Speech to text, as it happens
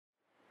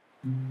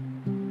Good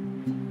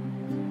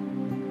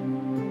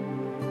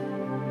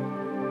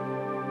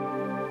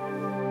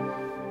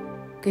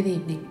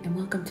evening and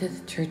welcome to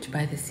the Church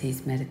by the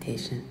Seas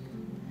meditation.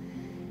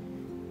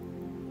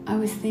 I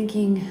was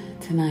thinking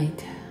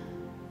tonight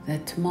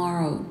that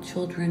tomorrow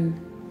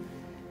children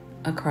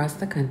across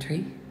the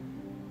country,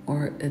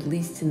 or at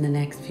least in the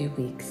next few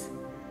weeks,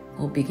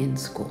 will begin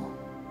school.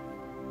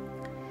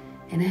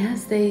 And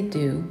as they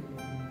do,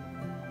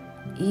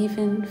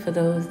 even for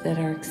those that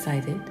are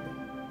excited,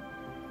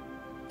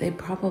 they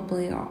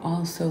probably are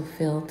also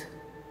filled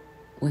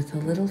with a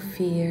little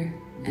fear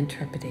and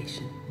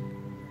trepidation.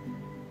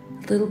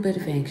 A little bit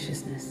of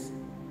anxiousness,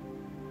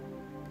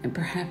 and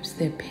perhaps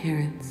their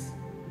parents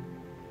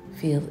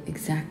feel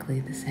exactly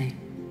the same.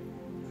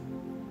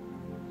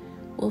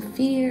 Well,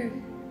 fear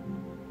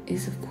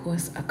is of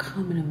course a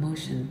common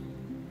emotion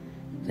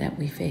that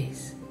we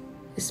face,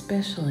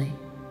 especially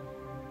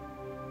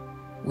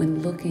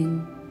when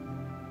looking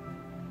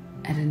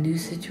at a new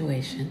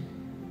situation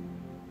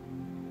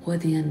or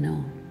the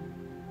unknown.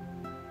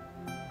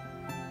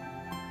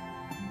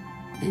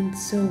 And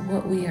so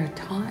what we are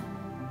taught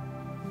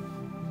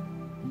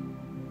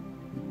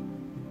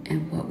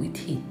and what we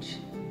teach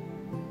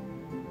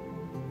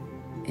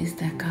is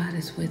that God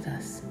is with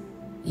us,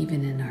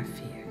 even in our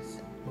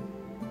fears.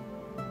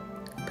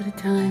 But at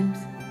times,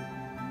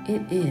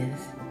 it is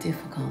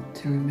difficult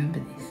to remember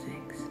these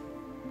things.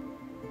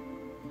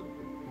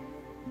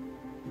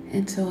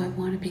 And so I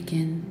want to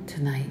begin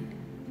tonight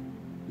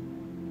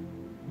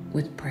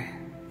with prayer.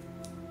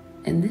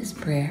 And this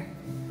prayer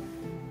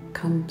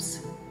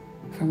comes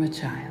from a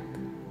child.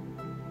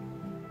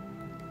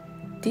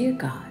 Dear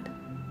God,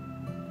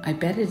 I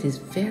bet it is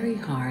very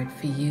hard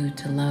for you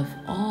to love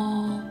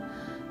all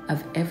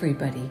of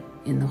everybody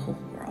in the whole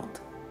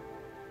world.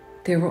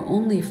 There were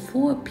only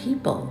 4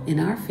 people in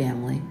our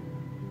family,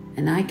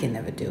 and I can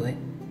never do it.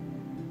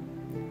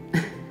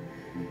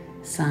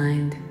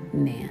 Signed,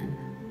 Nan.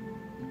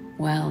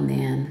 Well,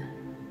 Nan,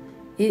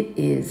 it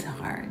is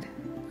hard.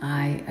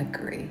 I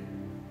agree.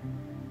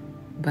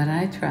 But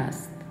I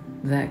trust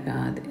that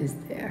God is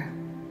there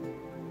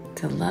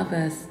to love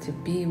us, to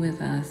be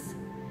with us,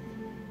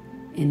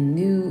 in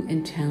new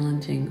and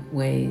challenging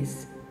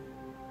ways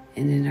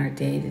and in our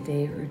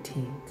day-to-day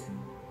routines.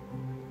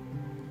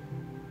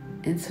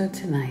 And so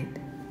tonight,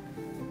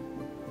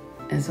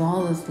 as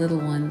all those little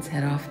ones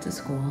head off to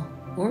school,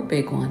 or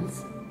big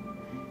ones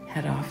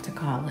head off to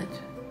college,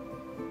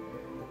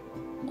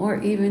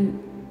 or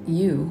even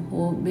you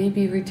who may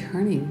be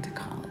returning to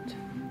college,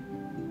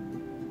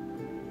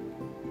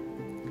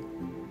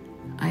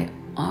 I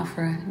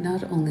offer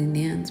not only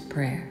Nan's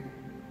prayer,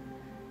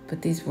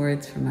 but these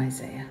words from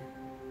Isaiah.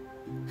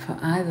 For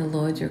I, the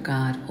Lord your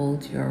God,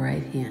 hold your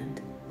right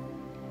hand.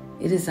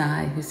 It is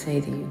I who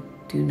say to you,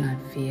 do not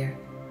fear,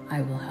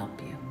 I will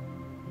help you.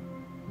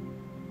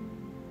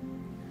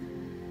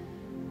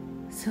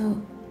 So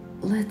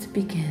let's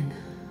begin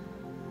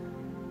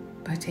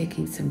by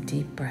taking some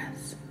deep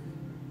breaths.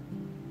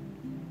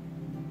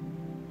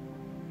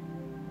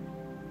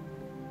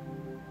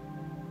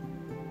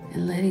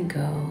 And letting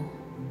go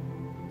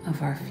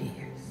of our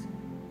fears.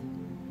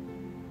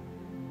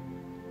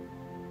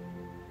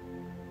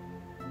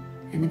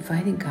 And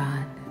inviting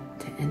God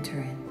to enter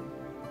in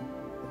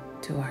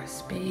to our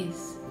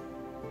space,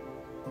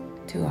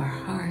 to our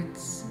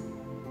hearts,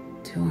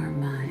 to our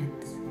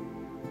minds,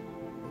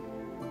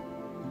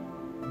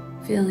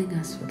 filling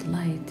us with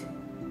light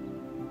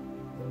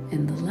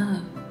and the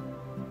love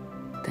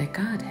that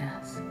God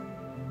has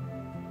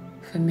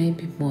for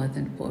maybe more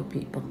than 4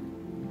 people,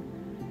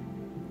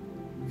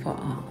 for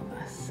all of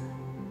us.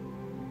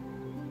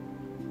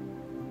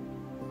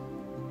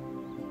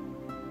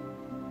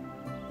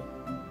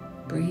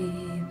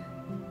 Breathe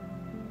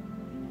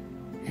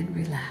and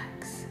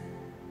relax.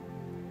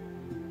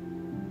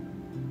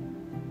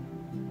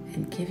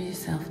 And give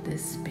yourself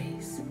this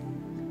space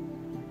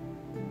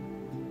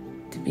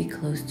to be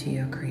close to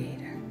your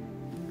Creator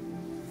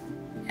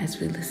as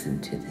we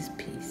listen to this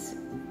piece.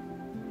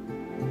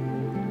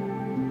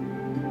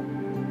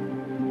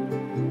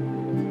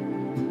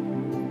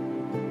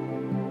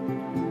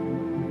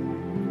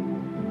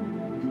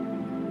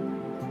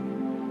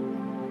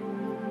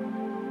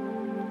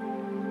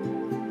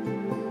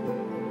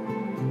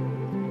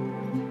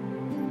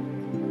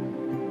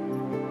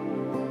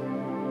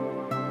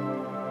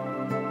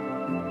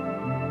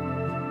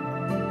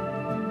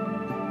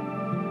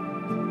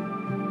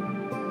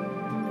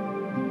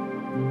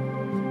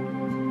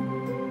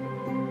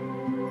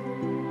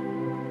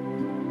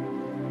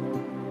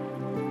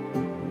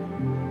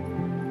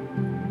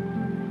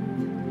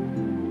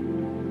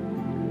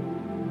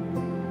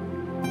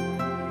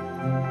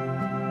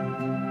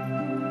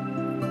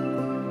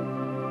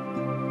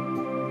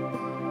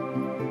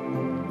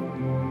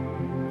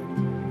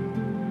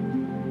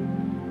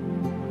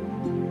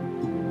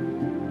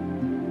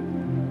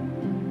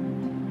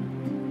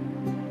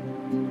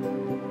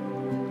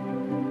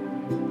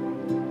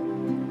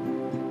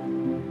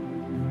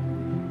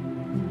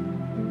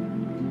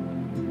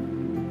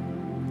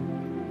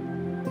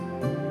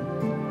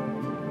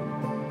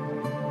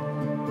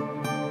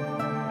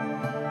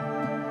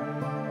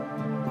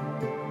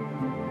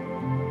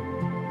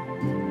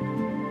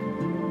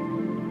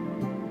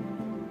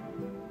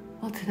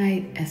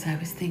 tonight, as I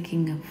was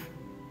thinking of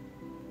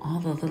all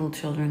the little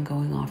children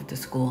going off to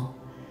school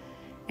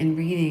and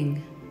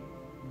reading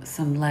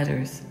some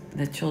letters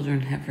that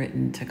children have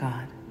written to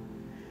God,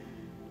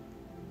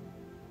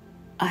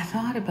 I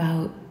thought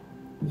about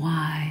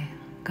why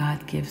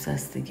God gives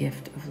us the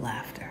gift of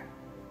laughter.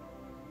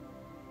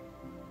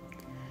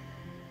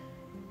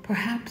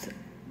 Perhaps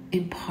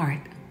in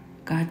part,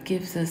 God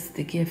gives us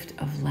the gift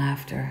of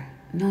laughter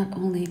not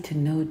only to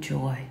know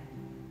joy,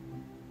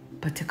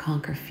 but to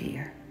conquer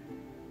fear.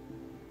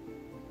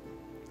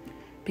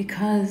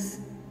 Because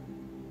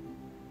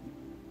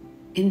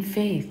in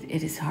faith,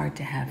 it is hard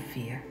to have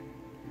fear,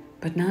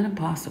 but not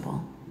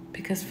impossible,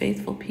 because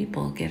faithful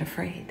people get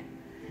afraid.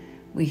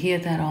 We hear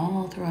that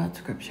all throughout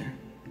Scripture.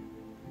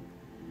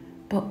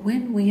 But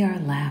when we are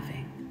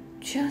laughing,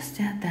 just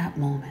at that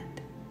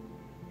moment,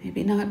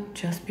 maybe not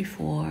just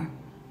before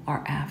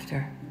or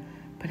after,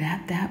 but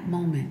at that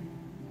moment,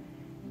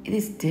 it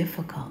is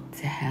difficult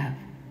to have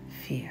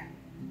fear.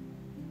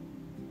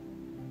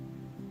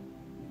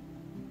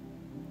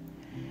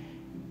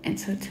 And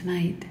so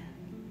tonight,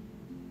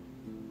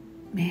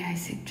 may I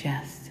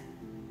suggest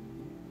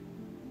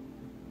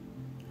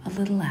a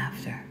little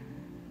laughter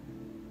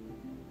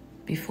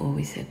before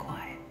we sit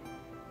quiet.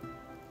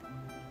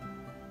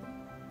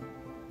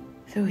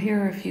 So here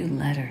are a few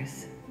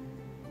letters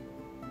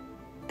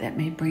that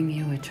may bring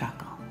you a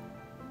chuckle.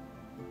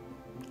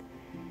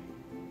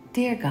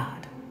 Dear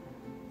God,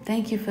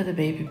 thank you for the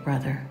baby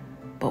brother,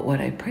 but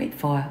what I prayed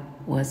for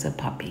was a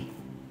puppy.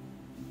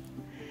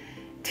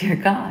 Dear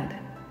God,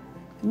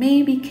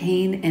 maybe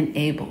Cain and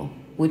Abel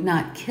would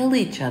not kill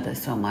each other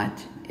so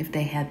much if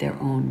they had their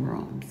own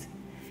rooms.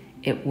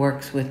 It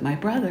works with my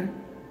brother.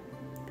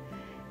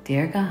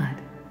 Dear God,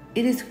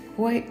 it is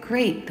quite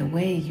great the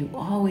way you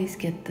always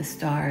get the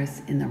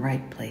stars in the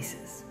right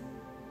places.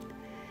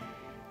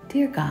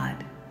 Dear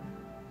God,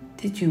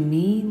 did you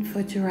mean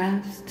for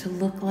giraffes to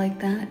look like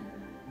that,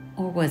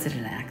 or was it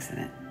an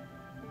accident?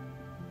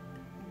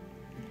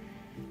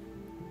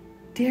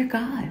 Dear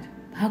God,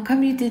 how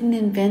come you didn't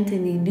invent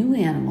any new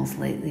animals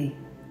lately?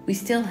 We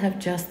still have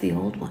just the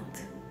old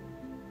ones.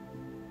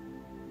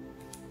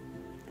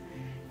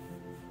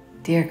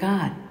 Dear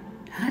God,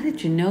 how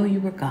did you know you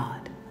were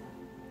God?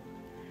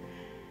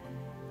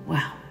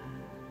 Wow,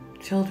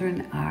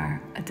 children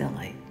are a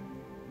delight.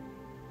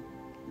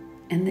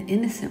 And the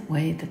innocent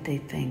way that they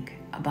think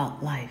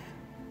about life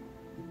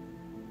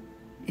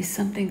is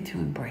something to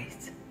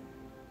embrace.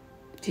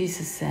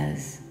 Jesus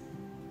says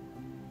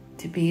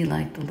to be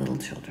like the little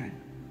children.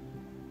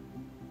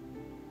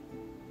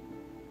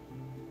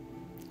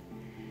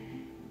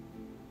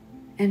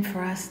 And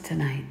for us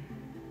tonight,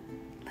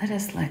 let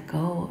us let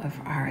go of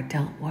our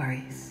adult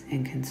worries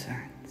and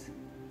concerns.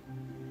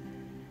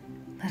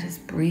 Let us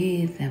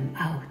breathe them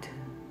out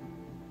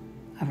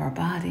of our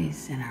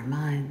bodies and our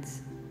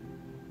minds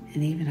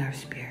and even our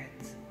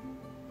spirits,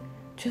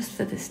 just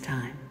for this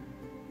time.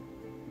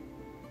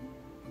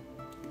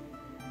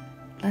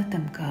 Let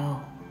them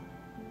go.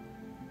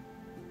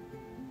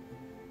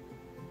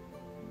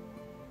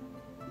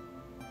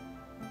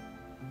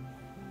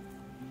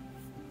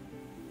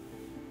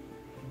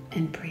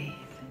 And breathe.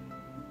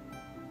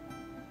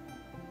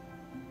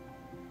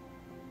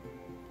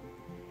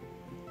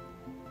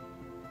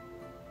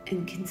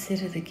 And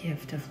consider the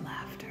gift of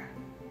laughter.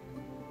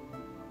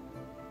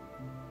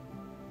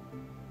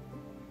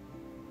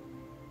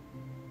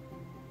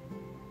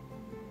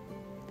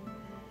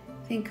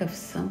 Think of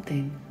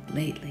something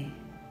lately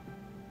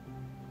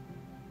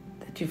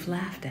that you've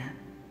laughed at.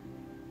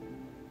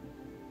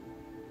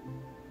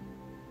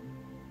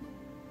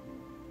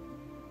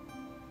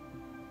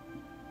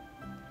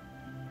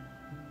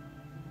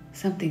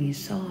 Something you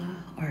saw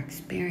or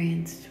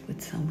experienced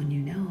with someone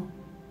you know.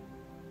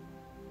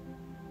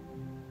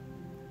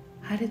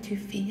 How did you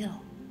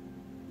feel?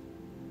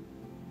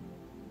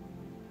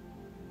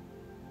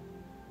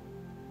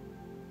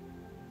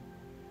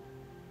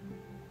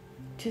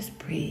 Just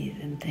breathe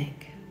and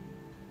think.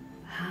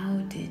 How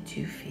did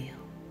you feel?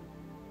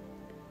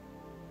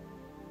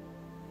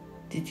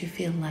 Did you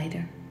feel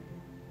lighter?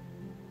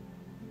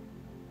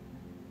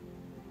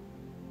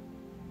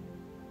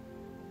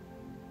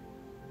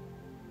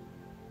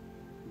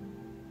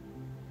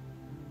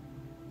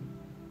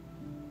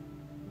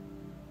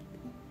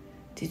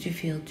 Did you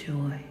feel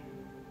joy?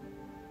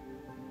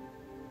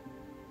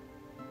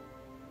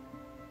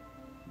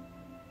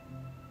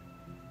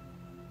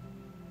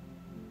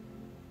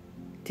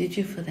 Did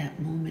you for that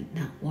moment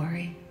not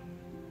worry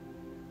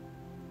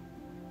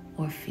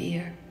or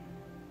fear?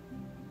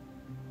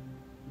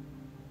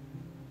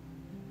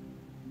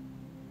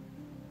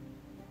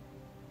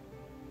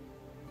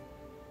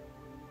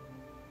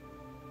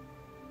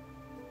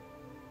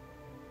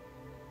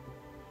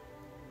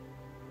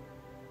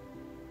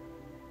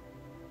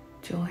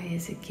 Joy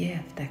is a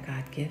gift that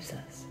God gives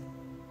us.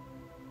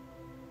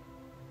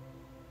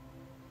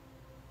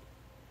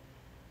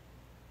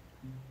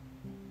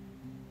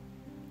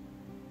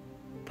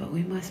 But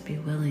we must be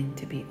willing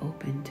to be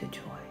open to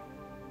joy,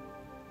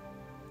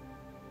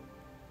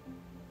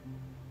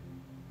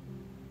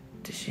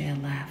 to share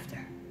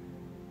laughter.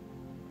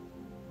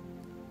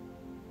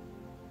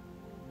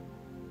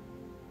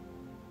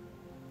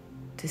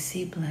 To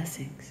see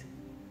blessings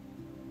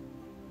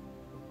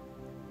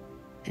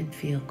and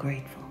feel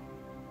grateful.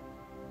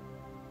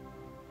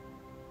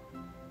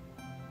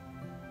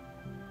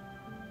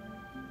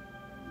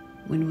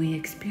 When we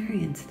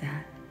experience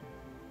that,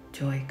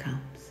 joy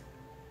comes.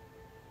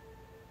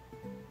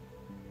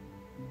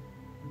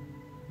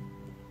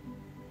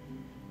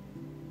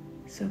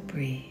 So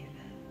breathe.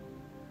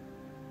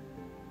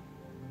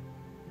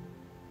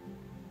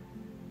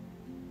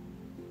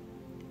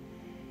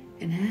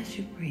 And as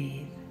you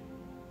breathe,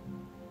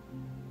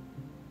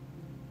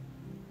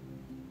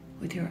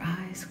 with your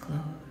eyes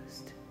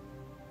closed,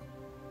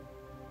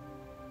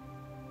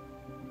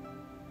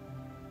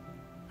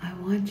 I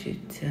want you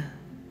to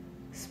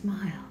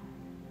smile,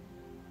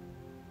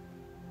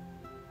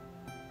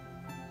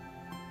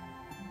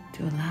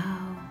 to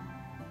allow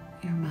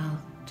your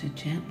mouth to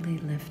gently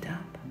lift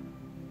up,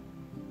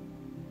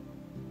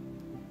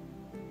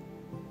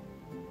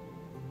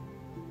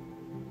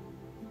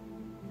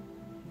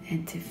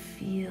 and to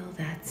feel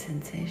that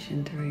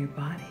sensation through your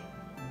body.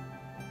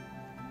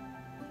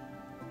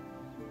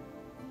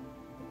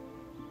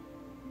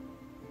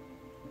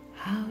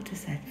 How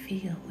does that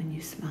feel when you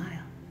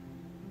smile?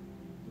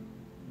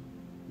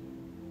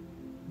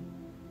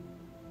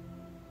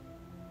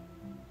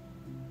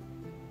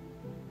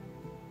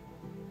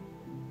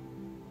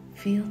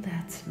 Feel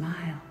that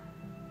smile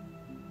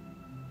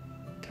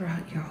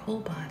throughout your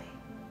whole body.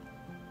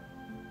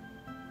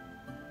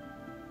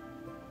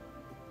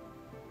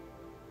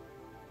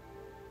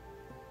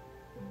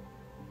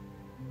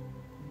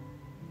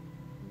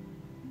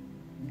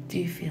 Do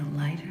you feel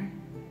lighter?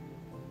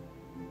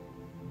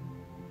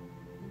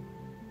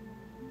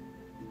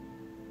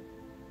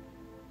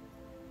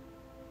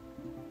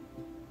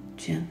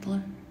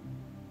 Gentler?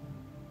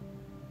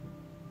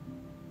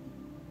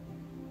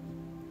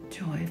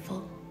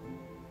 Joyful?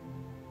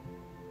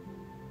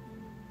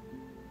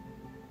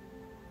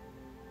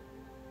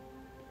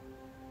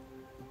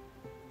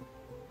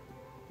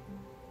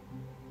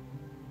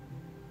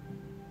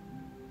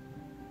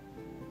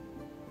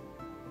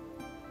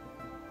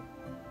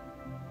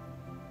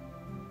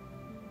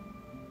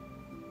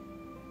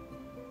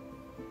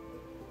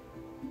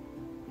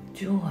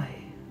 Joy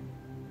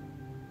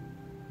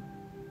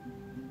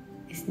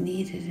is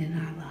needed in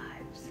our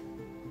lives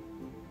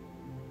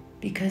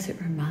because it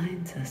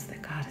reminds us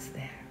that God is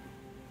there.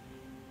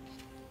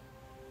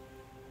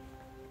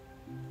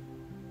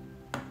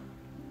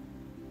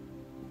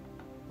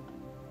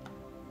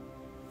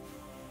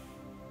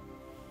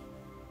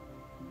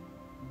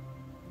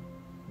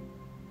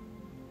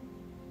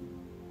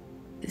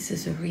 This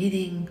is a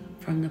reading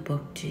from the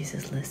book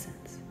Jesus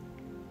Listens.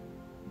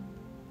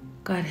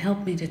 God,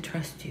 help me to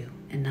trust you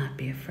and not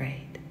be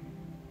afraid.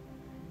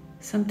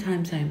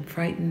 Sometimes I am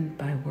frightened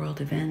by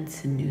world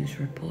events and news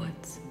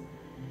reports,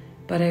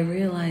 but I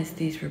realize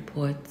these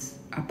reports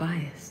are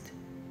biased.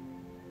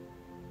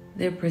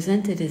 They're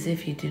presented as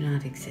if you do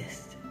not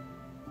exist.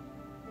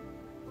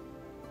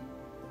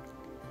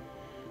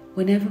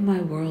 Whenever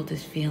my world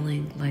is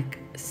feeling like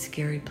a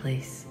scary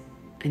place,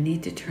 I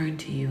need to turn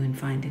to you and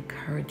find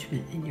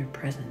encouragement in your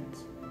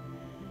presence.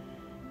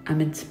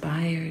 I'm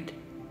inspired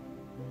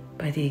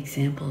by the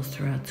examples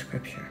throughout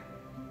Scripture.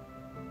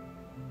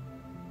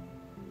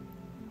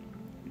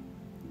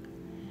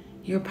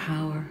 Your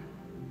power,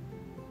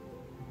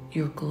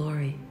 your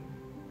glory,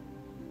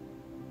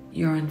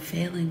 your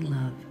unfailing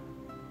love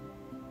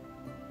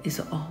is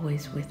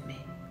always with me.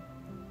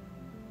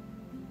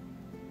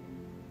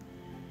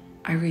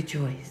 I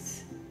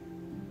rejoice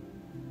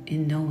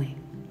in knowing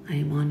I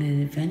am on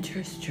an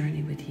adventurous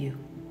journey with you.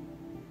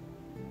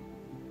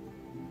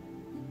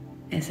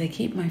 As I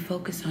keep my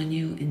focus on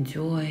you,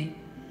 enjoy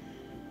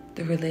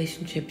the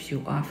relationships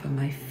you offer,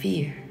 my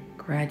fear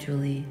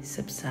gradually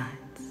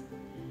subsides.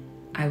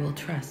 I will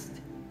trust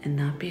and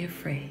not be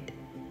afraid,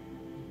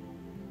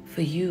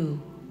 for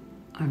you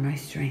are my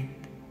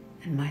strength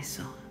and my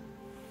song.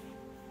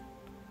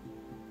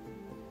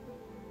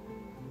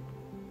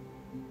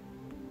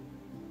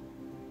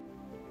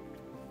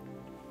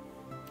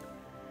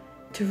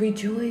 To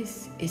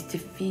rejoice is to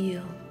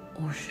feel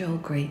or show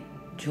great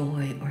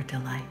joy or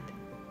delight.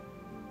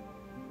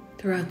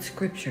 Throughout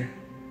Scripture,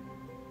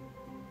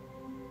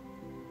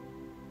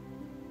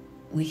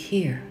 we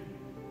hear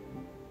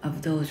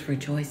of those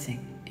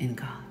rejoicing in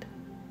God.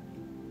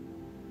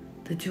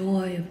 The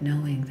joy of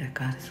knowing that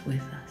God is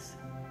with us.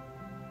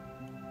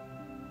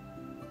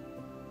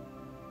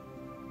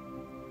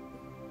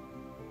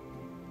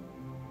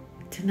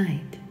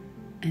 Tonight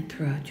and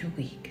throughout your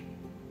week,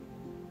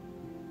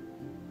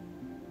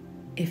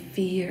 if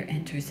fear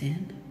enters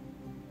in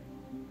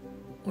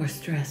or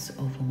stress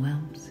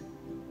overwhelms,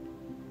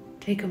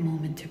 take a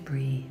moment to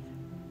breathe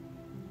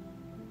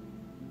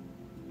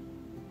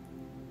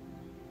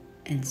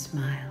and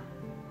smile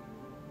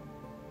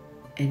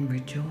and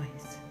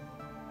rejoice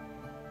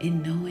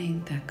in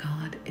knowing that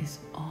God is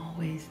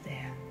always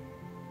there,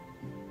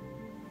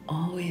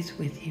 always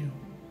with you,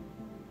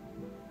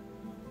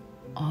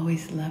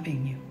 always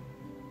loving you,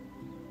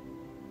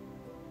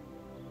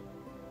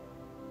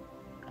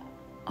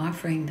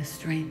 offering the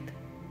strength,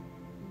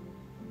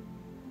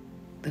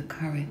 the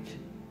courage,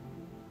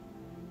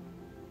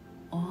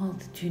 all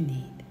that you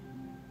need.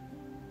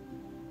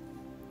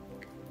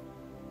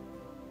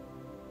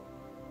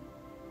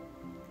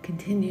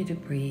 Continue to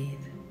breathe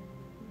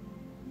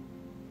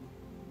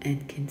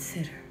and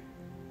consider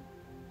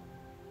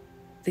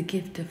the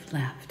gift of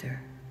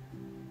laughter,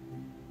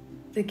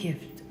 the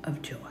gift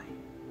of joy.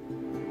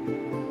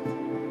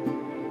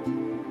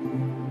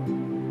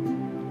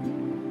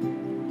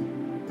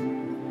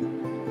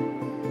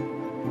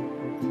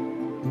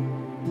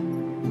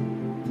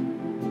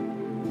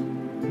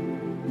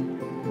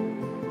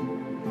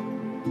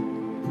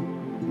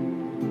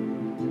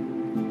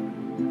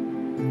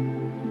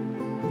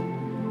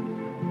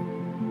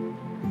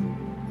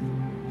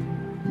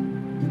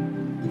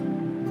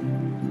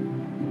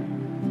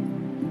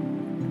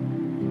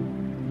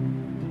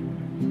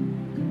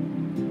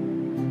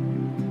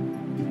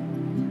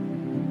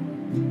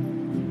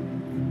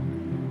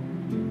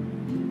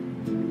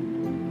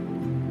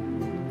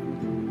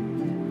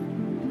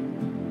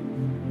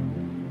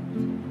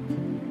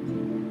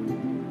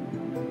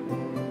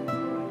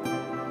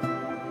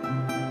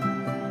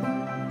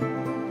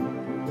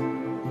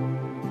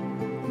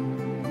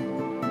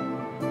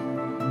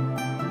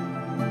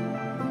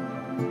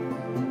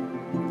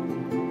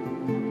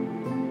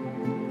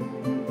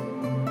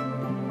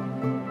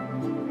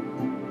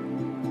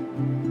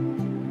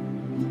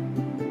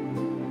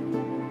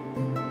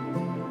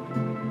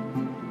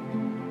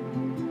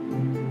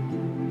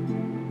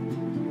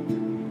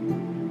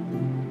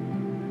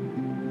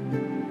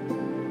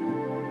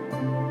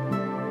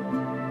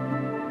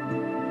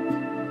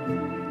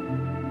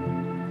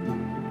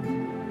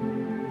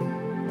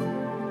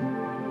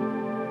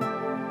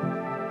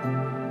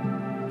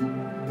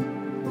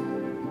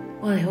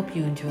 Well, I hope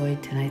you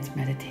enjoyed tonight's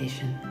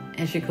meditation.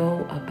 As you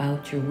go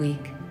about your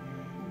week,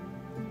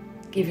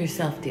 give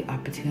yourself the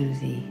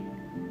opportunity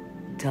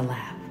to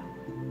laugh,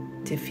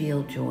 to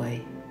feel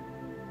joy.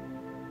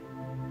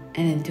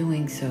 And in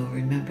doing so,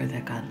 remember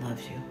that God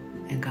loves you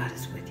and God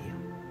is with you.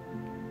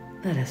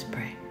 Let us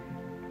pray.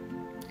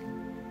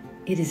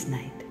 It is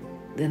night.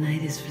 The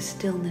night is for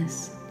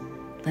stillness.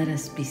 Let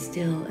us be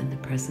still in the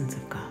presence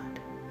of God.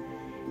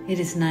 It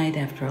is night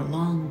after a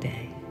long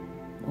day.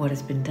 What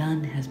has been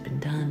done has been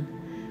done.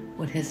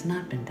 What has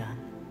not been done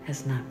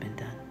has not been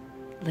done.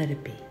 Let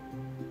it be.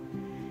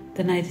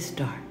 The night is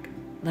dark.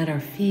 Let our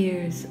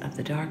fears of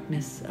the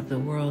darkness of the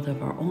world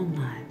of our own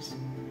lives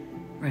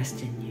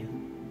rest in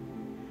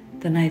you.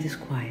 The night is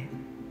quiet.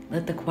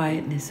 Let the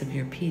quietness of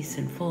your peace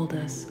enfold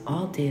us,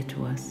 all dear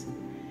to us,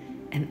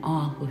 and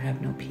all who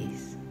have no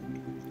peace.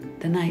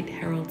 The night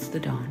heralds the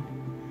dawn.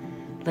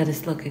 Let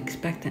us look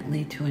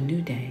expectantly to a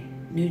new day,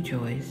 new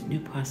joys, new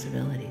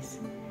possibilities.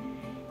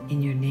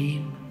 In your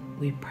name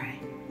we pray.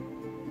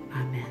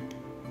 Amen.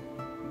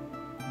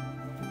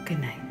 Good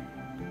night.